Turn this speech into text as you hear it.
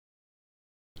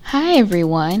Hi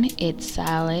everyone, it's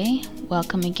Sally.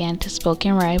 Welcome again to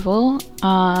Spoken Rival.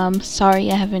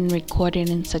 Sorry I haven't recorded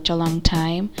in such a long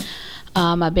time.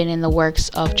 I've been in the works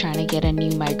of trying to get a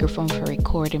new microphone for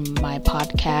recording my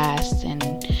podcast and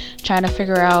trying to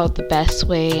figure out the best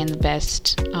way and the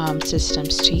best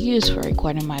systems to use for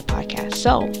recording my podcast.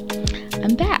 So,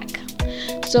 I'm back.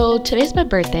 So, today's my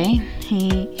birthday.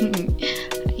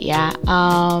 Yeah,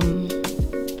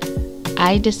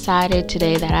 I decided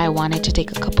today that I wanted to take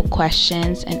a couple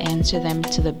questions and answer them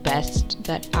to the best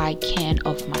that I can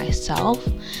of myself.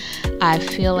 I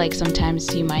feel like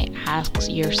sometimes you might ask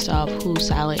yourself who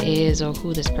Sally is or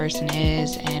who this person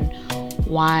is and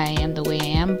why I am the way I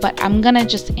am, but I'm gonna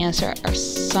just answer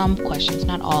some questions,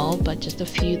 not all, but just a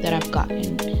few that I've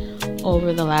gotten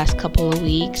over the last couple of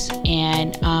weeks,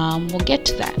 and we'll get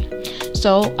to that.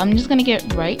 So I'm just gonna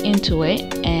get right into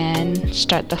it and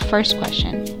start the first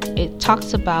question. It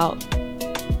talks about,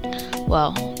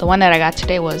 the one that I got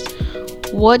today was,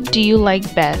 what do you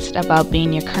like best about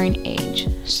being your current age?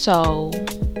 So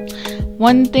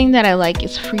one thing that I like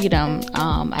is freedom.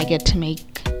 I get to make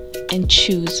and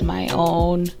choose my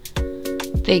own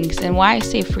things. And why I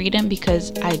say freedom,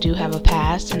 because I do have a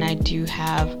past and I do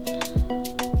have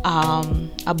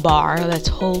a bar that's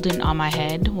holding on my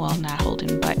head. Well, not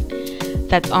holding, but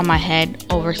that's on my head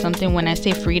over something. When I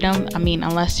say freedom, I mean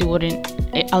unless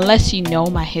you know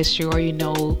my history or you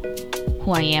know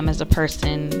who I am as a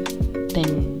person,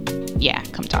 then yeah,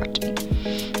 come talk to me.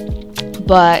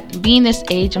 But being this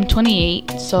age, I'm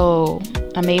 28, so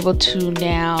I'm able to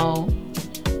now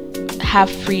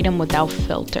have freedom without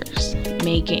filters,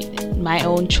 making my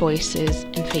own choices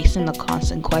and facing the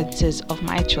consequences of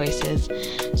my choices.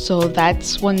 So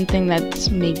that's one thing that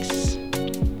makes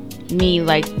me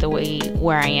like the way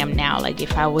where I am now. Like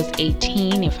if I was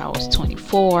 18, if I was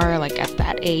 24, like at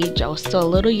that age I was still a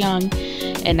little young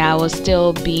and I was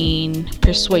still being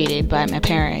persuaded by my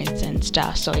parents and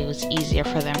stuff, so it was easier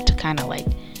for them to kind of like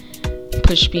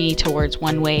push me towards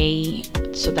one way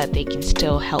so that they can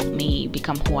still help me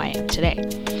become who I am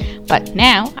today. But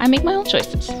now I make my own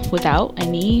choices without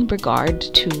any regard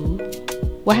to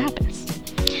what happens.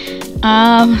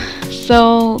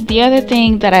 So the other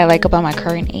thing that I like about my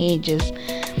current age is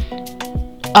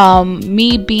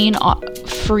me being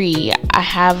free. I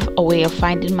have a way of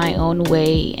finding my own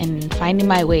way and finding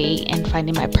my way and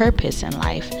finding my purpose in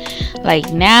life.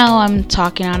 Like now I'm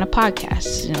talking on a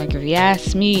podcast. Like if you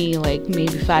asked me like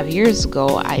maybe 5 years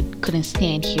ago, I couldn't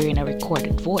stand hearing a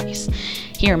recorded voice,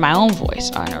 hearing my own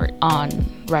voice on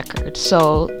record.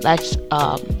 So that's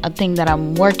a thing that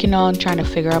I'm working on, trying to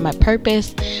figure out my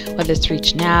purpose, whether it's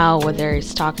reaching out, whether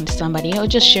it's talking to somebody, or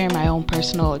just sharing my own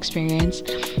personal experience.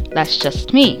 That's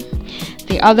just me.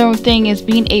 The other thing is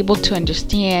being able to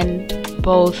understand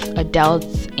both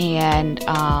adults and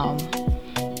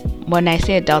when I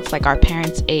say adults, like our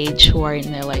parents' age, who are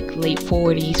in their like late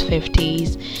 40s,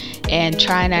 50s, and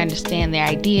trying to understand their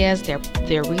ideas,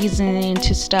 their reasoning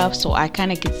to stuff, so I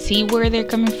kind of could see where they're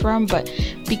coming from. But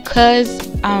because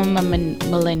I'm a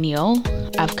millennial,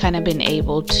 I've kind of been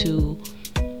able to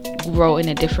grow in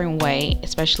a different way,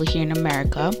 especially here in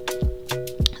America.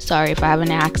 Sorry if I have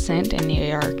an accent and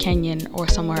you're Kenyan or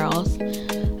somewhere else.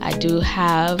 I do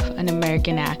have an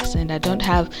American accent. I don't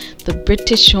have the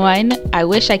British one. I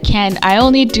wish I can. I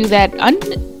only do that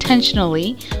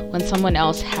unintentionally when someone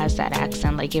else has that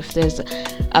accent. Like if there's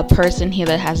a person here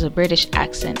that has a British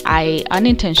accent, I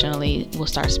unintentionally will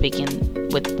start speaking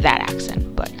with that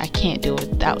accent, but I can't do it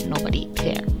without nobody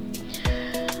there.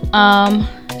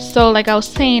 So like I was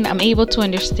saying, I'm able to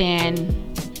understand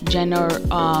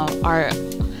our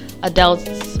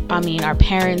adults, our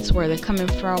parents, where they're coming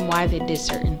from, why they did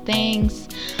certain things.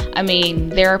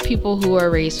 There are people who are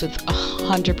raised with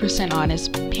 100%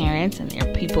 honest parents, and there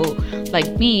are people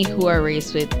like me who are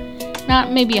raised with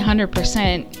not maybe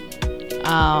 100%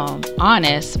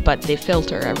 honest, but they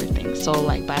filter everything. So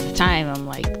like by the time I'm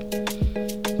like,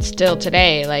 still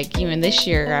today, like even this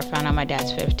year, I found out my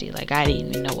dad's 50. Like I didn't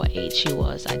even know what age he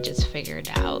was. I just figured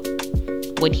out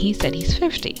when he said he's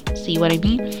 50. See what I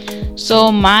mean?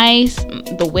 So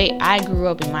the way I grew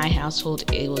up in my household,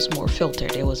 it was more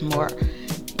filtered. It was more,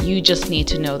 you just need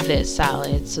to know this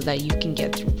solid so that you can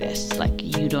get through this. Like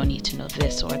you don't need to know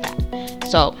this or that.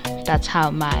 So that's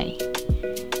how my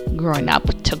growing up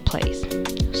took place.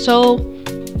 So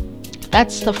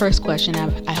that's the first question.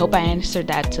 I hope I answered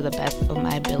that to the best of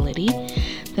my ability.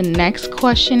 The next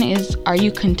question is, are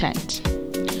you content?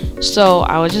 So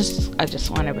I just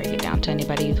want to break it down to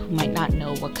anybody who might not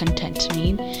know what content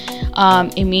means.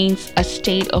 It means a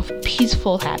state of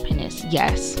peaceful happiness.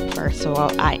 Yes, first of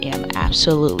all, I am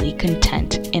absolutely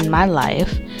content in my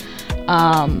life.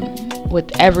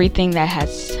 with everything that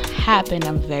has happened,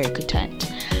 I'm very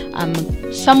content.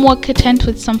 I'm somewhat content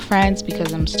with some friends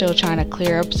because I'm still trying to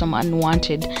clear up some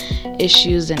unwanted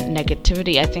issues and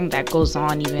negativity. I think that goes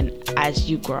on even as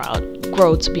you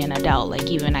grow to be an adult. Like,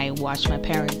 even I watch my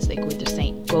parents, they go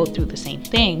through the same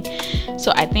thing.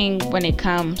 So I think when it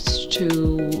comes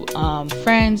to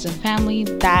friends and family,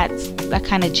 that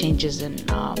kind of changes and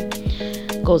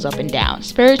goes up and down.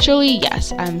 Spiritually,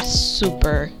 yes, I'm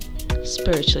super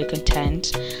spiritually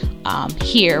content.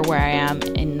 Here where I am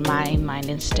in my mind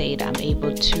and state, I'm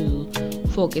able to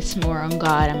focus more on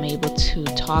God. I'm able to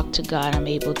talk to God. I'm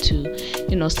able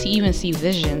to, see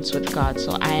visions with God.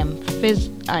 So I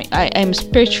am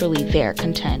spiritually there,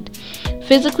 content.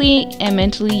 Physically and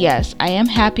mentally, yes, I am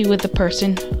happy with the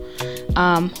person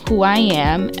who I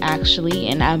am actually,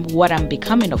 and what I'm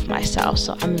becoming of myself.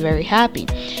 So I'm very happy.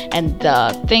 And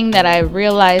the thing that I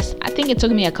realized, I think it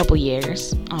took me a couple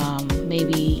years,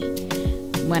 maybe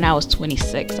when I was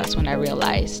 26, that's when I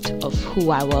realized of who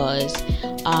I was.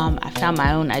 I found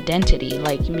my own identity.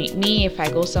 Like me, if I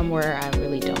go somewhere, I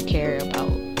really don't care about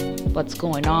what's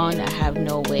going on. I have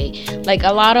no way. Like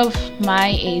a lot of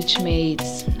my age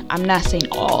mates, I'm not saying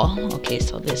all, okay,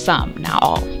 so there's some, not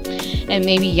all. And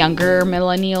maybe younger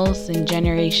millennials and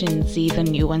Generation Z, the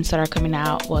new ones that are coming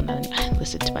out. Well, no,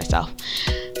 listen to myself.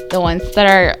 The ones that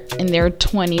are in their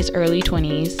 20s, early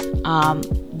 20s,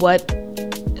 what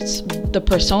the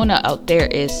persona out there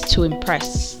is to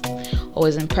impress,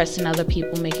 always impressing other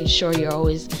people, making sure you're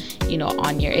always,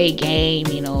 on your A game,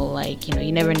 you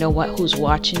never know who's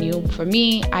watching you. For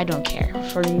me, I don't care.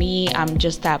 For me, I'm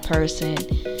just that person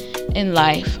in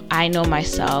life. I know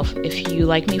myself. If you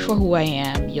like me for who I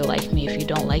am, you'll like me. If you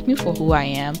don't like me for who I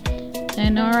am,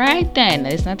 then all right, then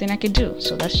there's nothing I can do.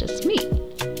 So that's just me.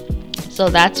 So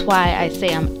that's why I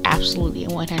say I'm absolutely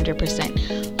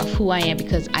 100% of who I am,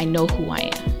 because I know who I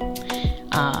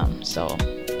am. So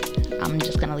I'm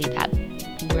just gonna leave that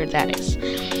where that is.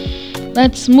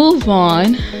 Let's move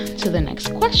on to the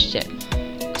next question.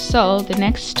 So the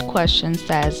next question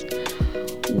says,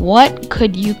 what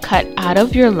could you cut out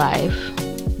of your life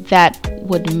that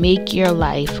would make your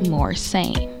life more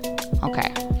sane?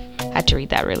 Okay, I had to read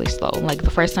that really slow. Like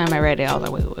the first time I read it, I was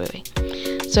like, wait.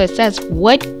 So it says,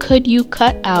 what could you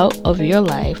cut out of your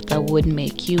life that would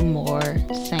make you more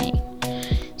sane?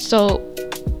 So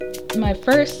my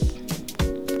first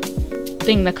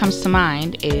thing that comes to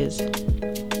mind is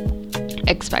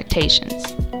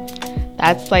expectations.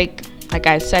 That's like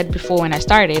I said before when I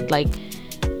started, like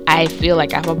I feel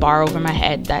like I have a bar over my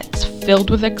head that's filled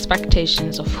with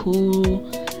expectations of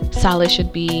who Sally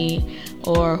should be,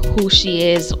 or who she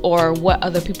is, or what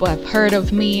other people have heard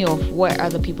of me, or what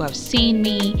other people have seen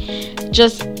me.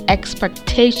 Just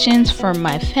expectations from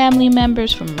my family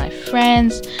members, from my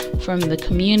friends, from the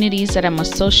communities that I'm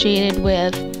associated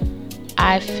with.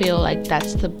 I feel like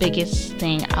that's the biggest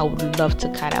thing I would love to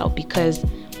cut out, because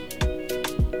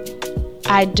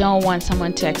I don't want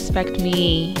someone to expect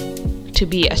me to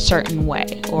be a certain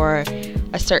way or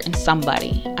a certain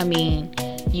somebody. I mean,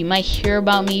 you might hear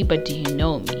about me, but do you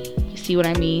know me? You see what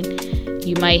I mean?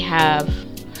 You might have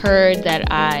heard that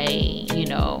I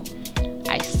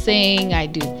sing, I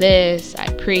do this,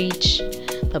 I preach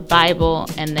the Bible,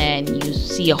 and then you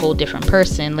see a whole different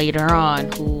person later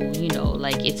on who,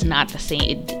 like it's not the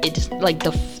same. It's like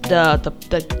the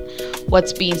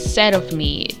what's being said of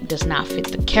me does not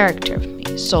fit the character of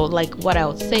me. So like what I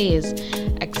would say is,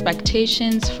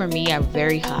 expectations for me are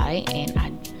very high,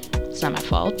 and it's not my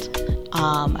fault.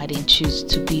 I didn't choose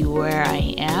to be where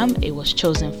I am. It was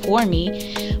chosen for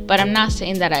me. But I'm not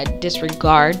saying that I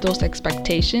disregard those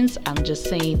expectations. I'm just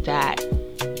saying that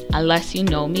unless you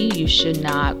know me, you should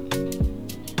not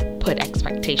put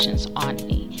expectations on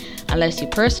me. Unless you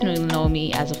personally know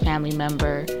me as a family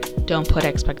member, don't put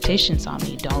expectations on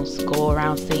me. Don't go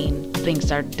around saying things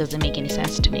that doesn't make any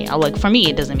sense to me. Like for me,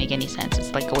 it doesn't make any sense.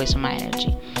 It's like a waste of my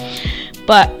energy.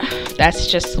 But that's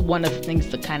just one of the things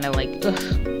that kind of like,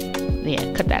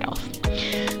 cut that off.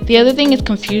 The other thing is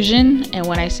confusion. And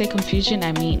when I say confusion,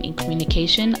 I mean in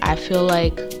communication. I feel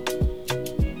like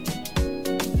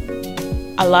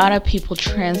a lot of people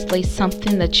translate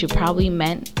something that you probably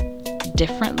meant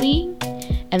differently,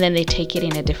 and then they take it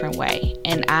in a different way.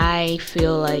 And I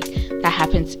feel like that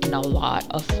happens in a lot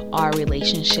of our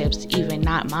relationships, even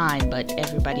not mine, but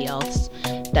everybody else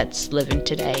that's living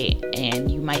today.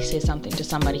 And you might say something to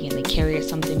somebody and they carry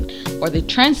something, or they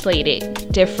translate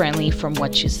it differently from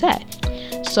what you said.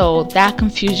 So that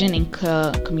confusion in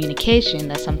communication,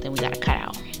 that's something we gotta cut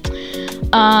out.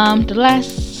 The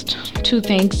last two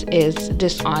things is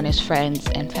dishonest friends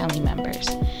and family members.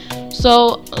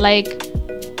 So like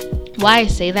why I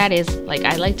say that is, like,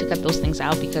 I like to cut those things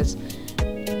out because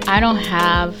I don't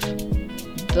have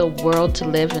the world to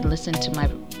live and listen to my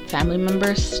family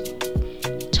members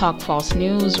talk false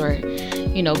news, or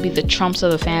be the Trumps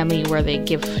of the family, where they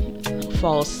give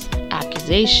false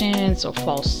accusations or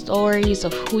false stories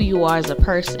of who you are as a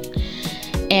person.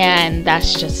 And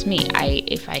that's just me.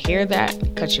 If I hear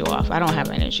that, cut you off. I don't have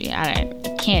energy. I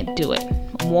can't do it.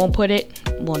 Won't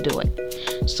do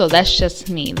it. So that's just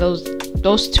me.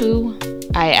 Those two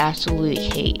I absolutely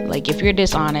hate. Like, if you're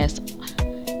dishonest,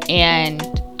 and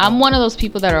I'm one of those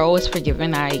people that are always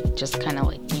forgiven. I just kind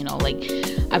of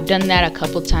I've done that a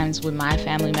couple times with my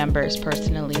family members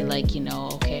personally.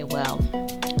 Okay, well,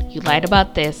 you lied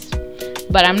about this,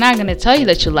 but I'm not gonna tell you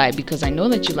that you lied because I know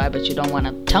that you lied, but you don't want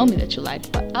to tell me that you lied.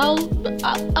 But I'll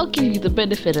give you the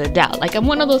benefit of the doubt. Like, I'm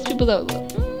one of those people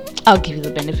that I'll give you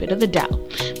the benefit of the doubt.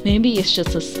 Maybe it's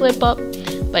just a slip up,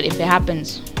 but if it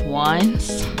happens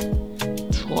once,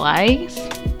 twice,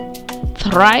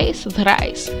 thrice,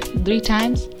 3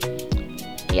 times,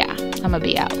 yeah, I'm gonna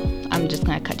be out. I'm just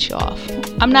gonna cut you off.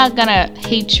 I'm not gonna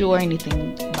hate you or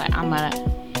anything, but I'm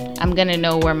gonna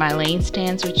know where my lane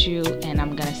stands with you, and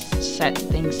I'm gonna set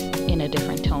things in a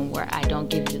different tone where I don't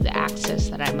give you the access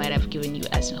that I might have given you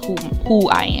as who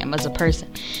I am as a person.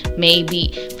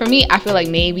 Maybe for me, I feel like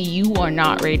maybe you are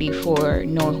not ready for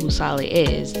knowing who Sally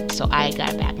is, so I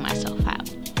gotta back myself out.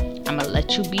 I'm gonna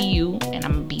let you be you, and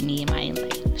I'm gonna be me in my own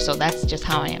lane. So that's just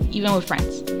how I am, even with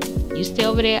friends. You stay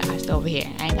over there, I stay over here.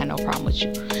 I ain't got no problem with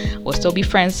you. We'll still be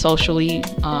friends socially.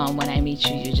 When I meet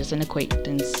you, you're just an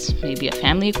acquaintance, maybe a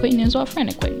family acquaintance or a friend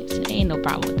acquaintance. There ain't no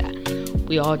problem with that.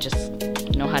 We all just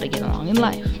know how to get along in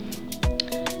life.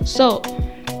 So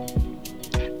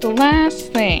the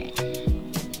last thing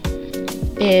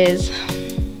is,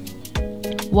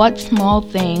 what small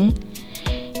thing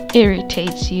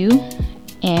irritates you,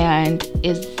 and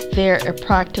is there a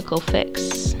practical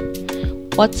fix?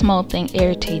 What small thing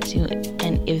irritates you,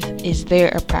 and is there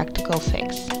a practical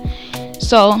fix?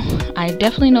 So I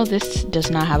definitely know this does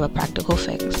not have a practical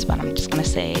fix, but I'm just gonna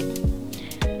say it.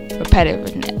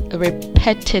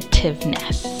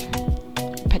 Repetitiveness.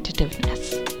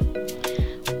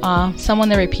 Someone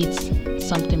that repeats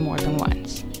something more than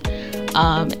once.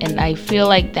 And I feel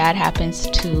like that happens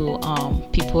to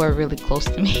people who are really close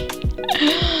to me.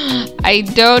 I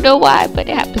don't know why, but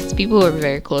it happens to people who are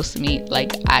very close to me.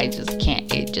 Like, I just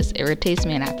can't. It just irritates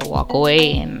me, and I have to walk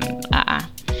away.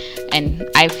 And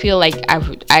I feel like I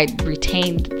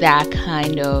retained that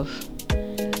kind of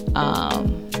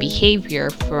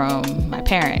behavior from my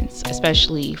parents,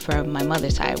 especially from my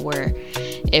mother's side, where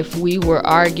if we were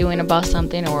arguing about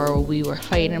something or we were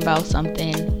fighting about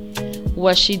something,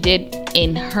 what she did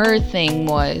in her thing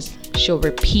was she'll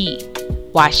repeat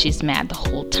why she's mad the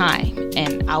whole time,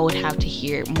 and I would have to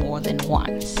hear it more than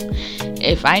once.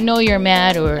 If I know you're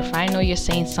mad, or if I know you're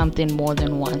saying something more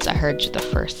than once, I heard you the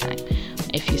first time.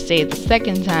 If you say it the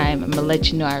second time, I'm gonna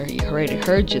let you know I already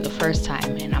heard you the first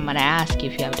time, and I'm gonna ask you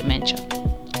if you have dementia.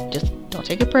 Just don't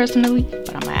take it personally,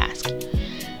 but I'm gonna ask you.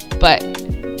 But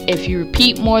if you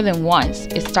repeat more than once,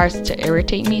 it starts to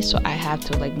irritate me, so I have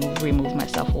to remove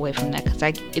myself away from that, because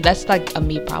that's like a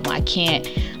me problem. I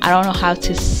don't know how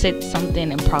to sit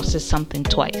something and process something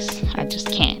twice. I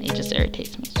just can't. It just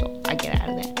irritates me, so I get out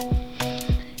of that.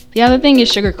 The other thing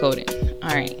is sugarcoating.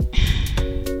 All right,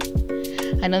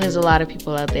 I know there's a lot of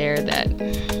people out there that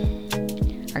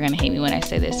are gonna hate me when I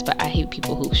say this, but I hate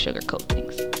people who sugarcoat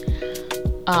things.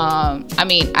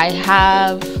 I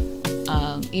have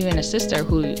even a sister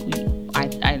who I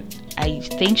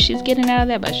think she's getting out of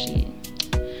that, but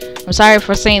I'm sorry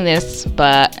for saying this,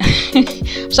 but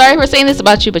I'm sorry for saying this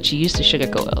about you, but you used to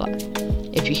sugarcoat a lot.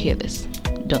 If you hear this,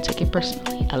 don't take it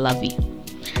personally. I love you.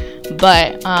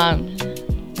 But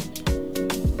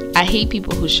I hate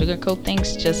people who sugarcoat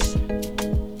things just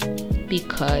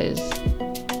because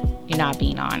you're not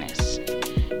being honest.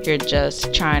 You're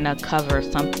just trying to cover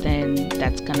something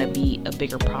that's going to be a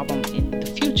bigger problem in the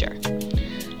future.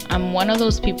 I'm one of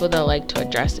those people that like to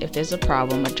address, if there's a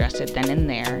problem, address it then and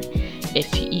there.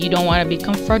 If you don't want to be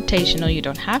confrontational, you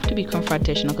don't have to be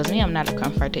confrontational, because me, I'm not a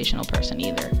confrontational person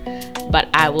either. But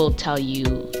I will tell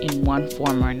you in one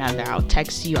form or another. I'll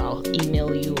text you, I'll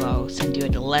email you, I'll send you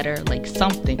a letter, like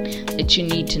something that you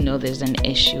need to know there's an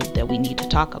issue that we need to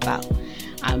talk about.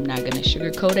 I'm not going to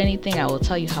sugarcoat anything. I will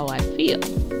tell you how I feel.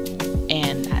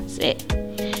 And that's it.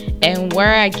 And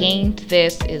where I gained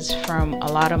this is from a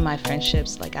lot of my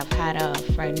friendships. Like, I've had a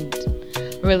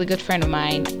really good friend of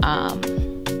mine.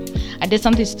 I did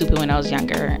something stupid when I was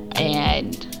younger,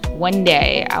 and one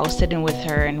day I was sitting with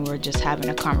her and we were just having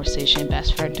a conversation,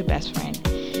 best friend to best friend.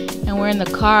 And we're in the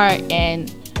car, and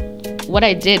what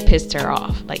I did pissed her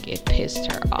off. Like, it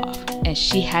pissed her off. And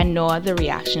she had no other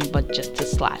reaction but just to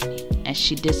slap me. And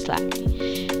she did slap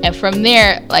me. And from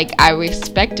there, like, I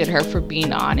respected her for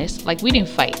being honest. Like, we didn't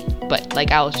fight, but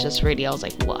like, I was just ready. I was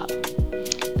like, wow,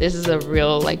 this is a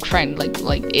real like friend. Like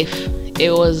if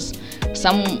it was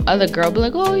some other girl, be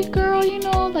like, oh girl, you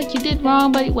know, like, you did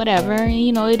wrong, but whatever,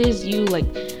 you know, it is you. Like,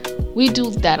 we do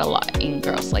that a lot in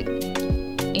girls, like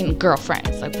in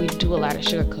girlfriends. Like, we do a lot of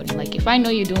sugarcoating. Like, if I know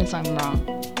you're doing something wrong,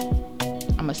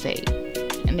 I'm gonna say it.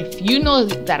 And if you know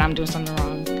that I'm doing something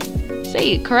wrong,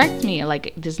 say it, correct me.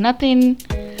 Like, there's nothing,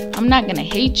 I'm not gonna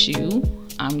hate you.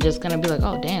 I'm just gonna be like,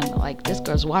 oh damn, like, this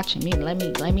girl's watching me. Let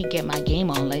me get my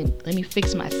game on. Let me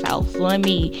fix myself.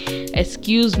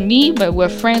 Excuse me, but we're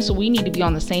friends, so we need to be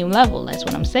on the same level. That's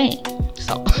what I'm saying.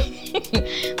 So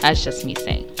that's just me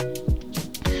saying.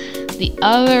 The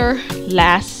other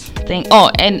last thing. Oh,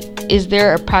 and is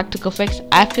there a practical fix?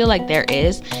 I feel like there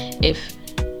is, if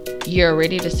you're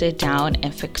ready to sit down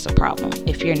and fix a problem.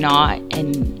 If you're not,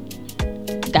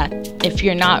 if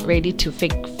you're not ready to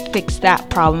fix that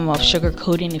problem of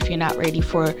sugarcoating, if you're not ready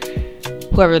for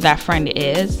whoever that friend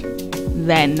is,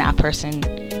 then that person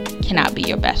cannot be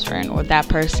your best friend, or that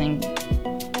person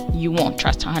you won't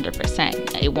trust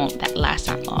 100%. It won't last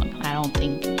that long. I don't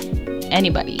think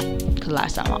anybody could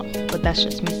last that long, but that's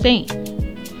just me saying.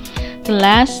 The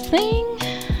last thing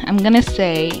I'm gonna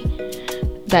say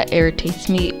that irritates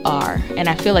me are, and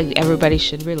I feel like everybody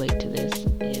should relate to this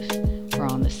if we're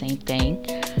on the same thing,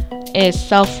 is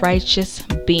self-righteous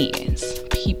beings.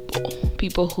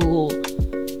 People who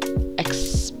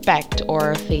expect,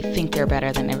 or they think they're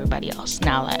better than everybody else.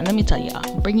 Now let me tell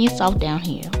y'all, bring yourself down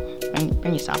here.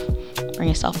 Bring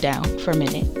yourself down for a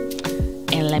minute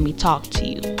and let me talk to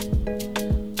you.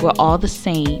 We're all the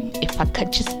same. If I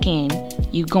cut your skin,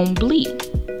 you gon' bleed.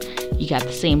 You got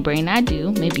the same brain I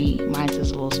do. Maybe mine's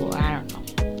is a little slower. I don't know.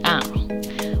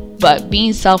 But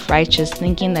being self-righteous,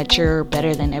 thinking that you're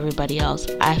better than everybody else,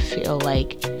 I feel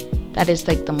like that is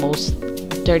like the most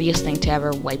dirtiest thing to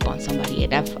ever wipe on somebody.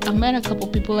 And I've met a couple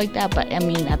people like that, but I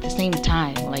mean, at the same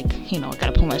time, like, you know, I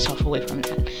gotta pull myself away from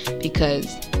that,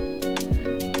 because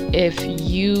if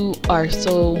you are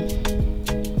so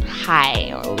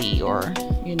high or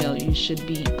you know, you should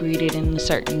be greeted in a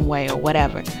certain way or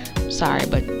whatever, sorry,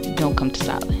 but don't come to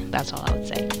Salad. That's all I would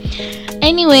say.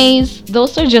 Anyways,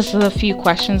 those are just a few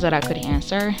questions that I could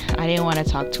answer. I didn't want to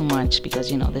talk too much because,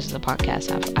 you know, this is a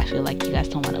podcast. I feel like you guys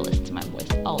don't want to listen to my voice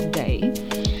all day.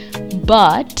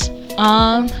 But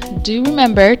do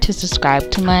remember to subscribe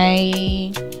to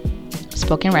my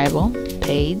Spoken Rebel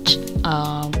page.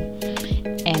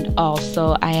 And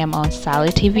also, I am on Sally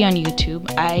TV on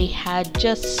YouTube. I had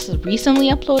just recently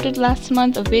uploaded last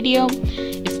month a video.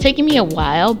 It's taken me a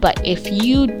while, but if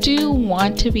you do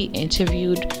want to be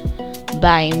interviewed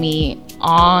by me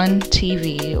on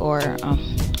TV or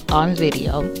on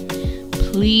video,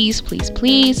 please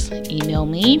email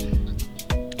me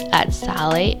at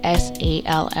Sally, Sallay,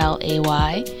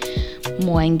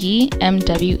 Mwangi,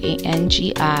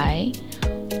 Mwangi,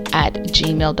 at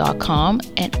gmail.com,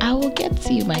 and I will get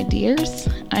to you, my dears.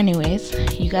 Anyways,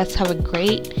 you guys have a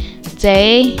great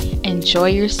day. Enjoy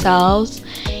yourselves,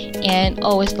 and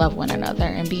always love one another,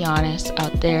 and be honest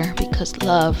out there, because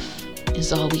love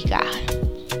is all we got.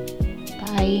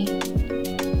 Bye.